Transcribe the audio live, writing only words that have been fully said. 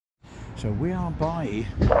So we are by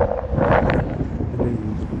the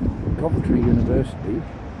Coventry University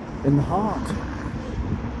in the heart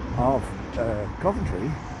of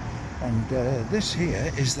Coventry, and this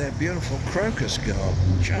here is their beautiful crocus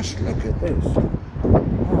garden. Just look at this.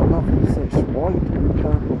 How lovely is this? White and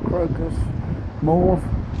purple crocus, mauve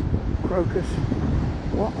crocus.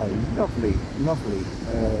 What a lovely, lovely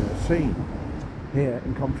scene here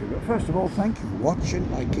in Coventry. But first of all, thank you for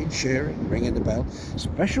watching, liking, sharing, ringing the bell.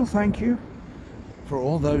 Special thank you for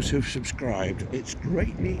all those who've subscribed. It's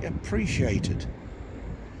greatly appreciated.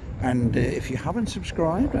 And if you haven't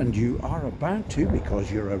subscribed, and you are about to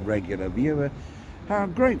because you're a regular viewer, how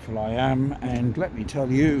grateful I am. And let me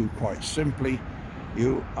tell you, quite simply,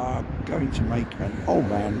 you are going to make an old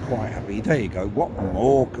man quite happy. There you go. What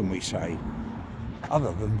more can we say?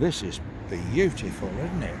 Other than this is beautiful,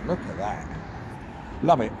 isn't it? Look at that.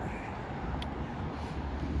 Love it.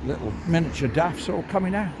 Little miniature daffs all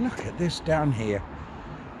coming out. Look at this down here.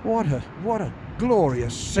 What a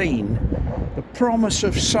glorious scene. The promise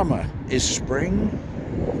of summer is spring,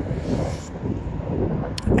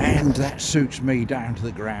 and that suits me down to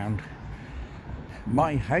the ground.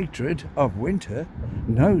 My hatred of winter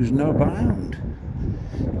knows no bound.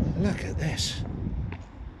 Look at this.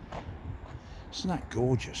 Isn't that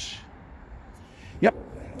gorgeous? Yep.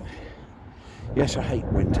 Yes, I hate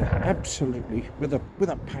winter, absolutely, with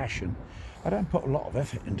a passion. I don't put a lot of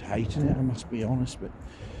effort into hating it, I must be honest, but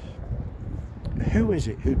who is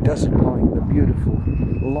it who doesn't like the beautiful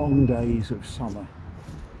long days of summer,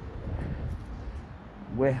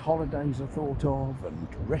 where holidays are thought of, and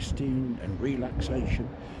resting and relaxation?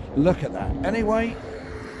 Look at that. Anyway,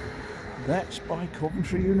 that's by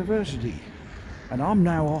Coventry University, and I'm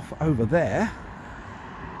now off over there.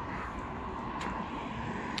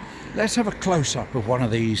 Let's have a close-up of one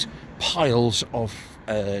of these piles of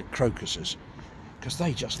crocuses, because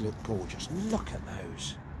they just look gorgeous. Look at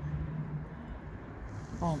those,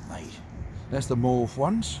 aren't they? There's the mauve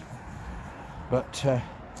ones. But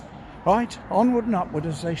right, onward and upward,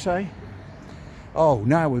 as they say. Oh,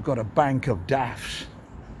 now we've got a bank of daffs.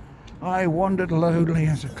 I wandered lonely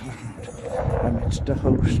as a cloud amidst a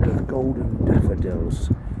host of golden daffodils.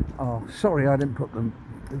 Oh, sorry, I didn't put them.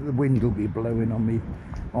 The wind will be blowing on me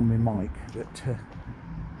mic, but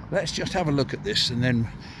let's just have a look at this, and then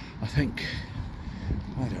I think,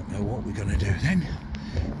 I don't know what we're going to do then.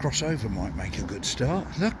 Crossover might make a good start.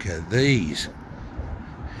 Look at these.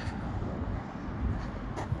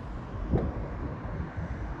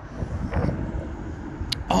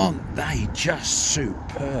 Aren't they just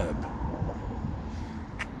superb?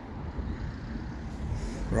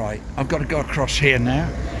 Right, I've got to go across here now.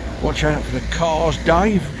 Watch out for the cars,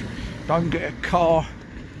 Dave. Don't get a car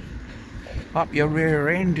up your rear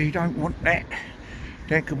end. You don't want that.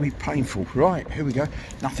 That could be painful. Right, here we go.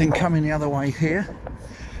 Nothing coming the other way here.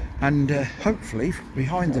 And hopefully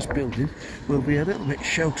behind this building we'll be a little bit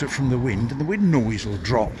sheltered from the wind, and the wind noise will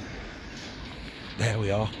drop. There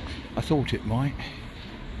we are. I thought it might.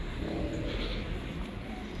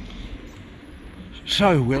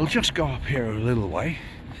 So we'll just go up here a little way.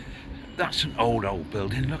 That's an old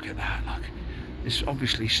building. Look at that. Look, it's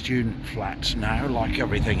obviously student flats now, like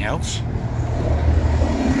everything else.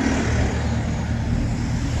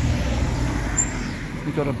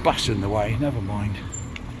 We've got a bus in the way. Never mind.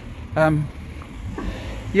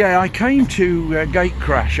 Yeah, I came to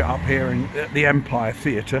Gatecrash up here at the Empire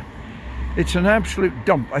Theatre. It's an absolute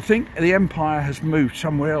dump. I think the Empire has moved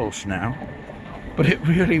somewhere else now, but it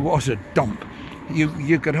really was a dump.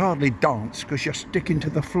 You could hardly dance because you're sticking to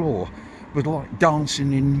the floor. It was like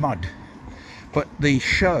dancing in mud. But the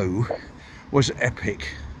show was epic.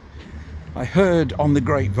 I heard on the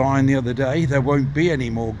grapevine the other day there won't be any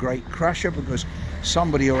more Gatecrasher because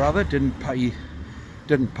somebody or other didn't pay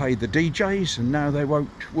the DJs, and now they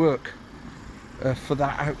won't work for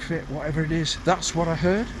that outfit, whatever it is. That's what I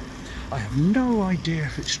heard. I have no idea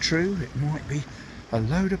if it's true. It might be a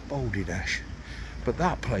load of balderdash. But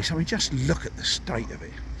that place, I mean, just look at the state of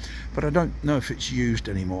it. But I don't know if it's used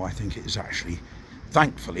anymore. I think it is actually,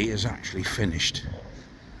 thankfully, is actually finished.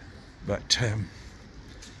 But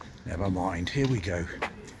never mind. Here we go.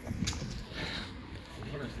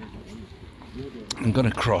 I'm going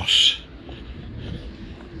to cross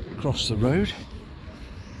the road.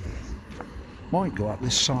 Might go up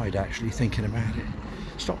this side, actually, thinking about it.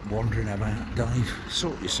 Stop wandering about, Dave.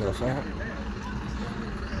 Sort yourself out.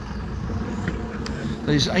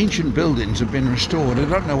 These ancient buildings have been restored. I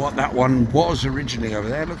don't know what that one was originally over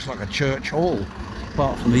there. It looks like a church hall,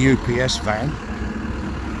 apart from the UPS van.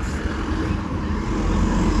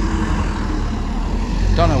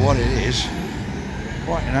 Don't know what it is.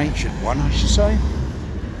 Quite an ancient one, I should say.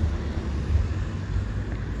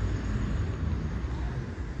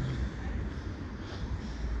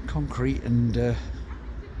 concrete and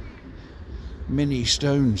mini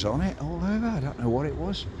stones on it all over. I don't know what it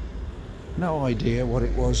was. No idea what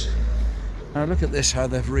it was. Now look at this, how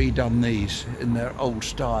they've redone these in their old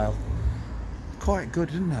style. Quite good,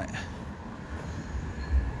 isn't it?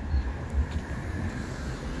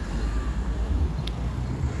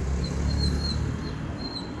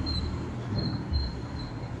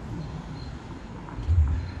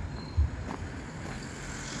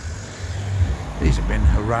 These have been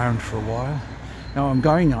around for a while. Now I'm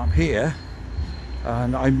going up here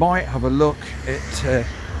and I might have a look at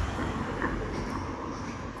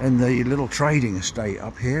in the little trading estate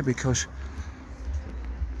up here, because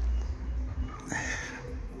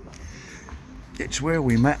it's where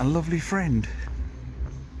we met a lovely friend.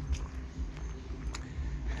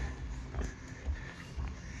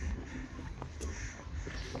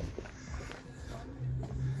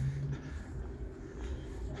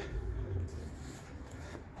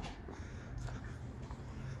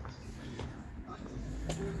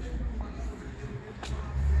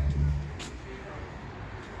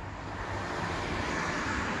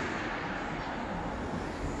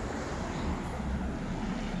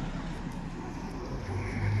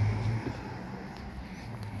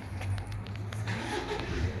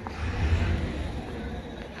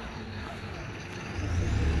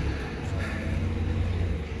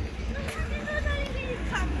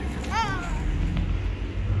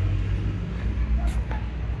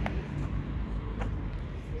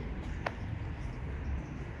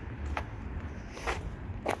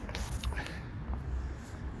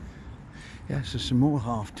 Yes, there's some more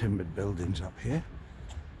half-timbered buildings up here.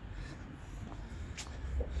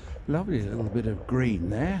 Lovely little bit of green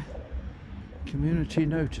there. Community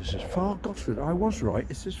notices. Far Gosford. I was right,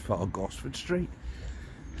 this is Far Gosford Street.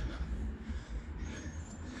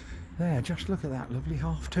 There, just look at that lovely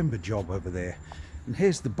half-timber job over there. And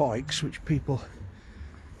here's the bikes which people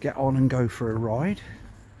get on and go for a ride.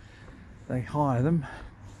 They hire them.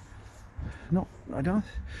 I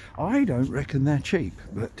don't reckon they're cheap,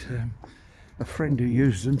 but a friend who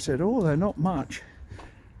used them said, oh, they're not much.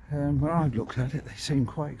 When I looked at it, they seem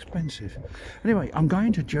quite expensive. Anyway, I'm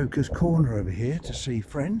going to Joker's Corner over here to see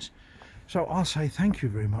friends. So I'll say thank you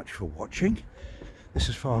very much for watching. This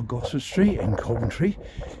is Far Gosford Street in Coventry,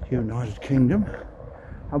 United Kingdom.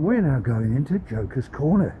 And we're now going into Joker's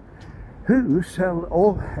Corner, who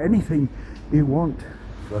sell anything you want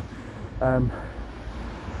for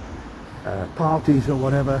parties or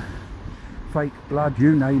whatever. Fake blood,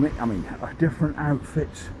 you name it. I mean, different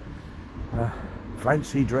outfits,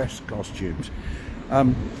 fancy dress costumes.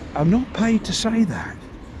 I'm not paid to say that,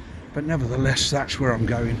 but nevertheless that's where I'm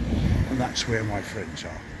going and that's where my friends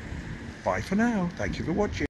are. Bye for now. Thank you for watching.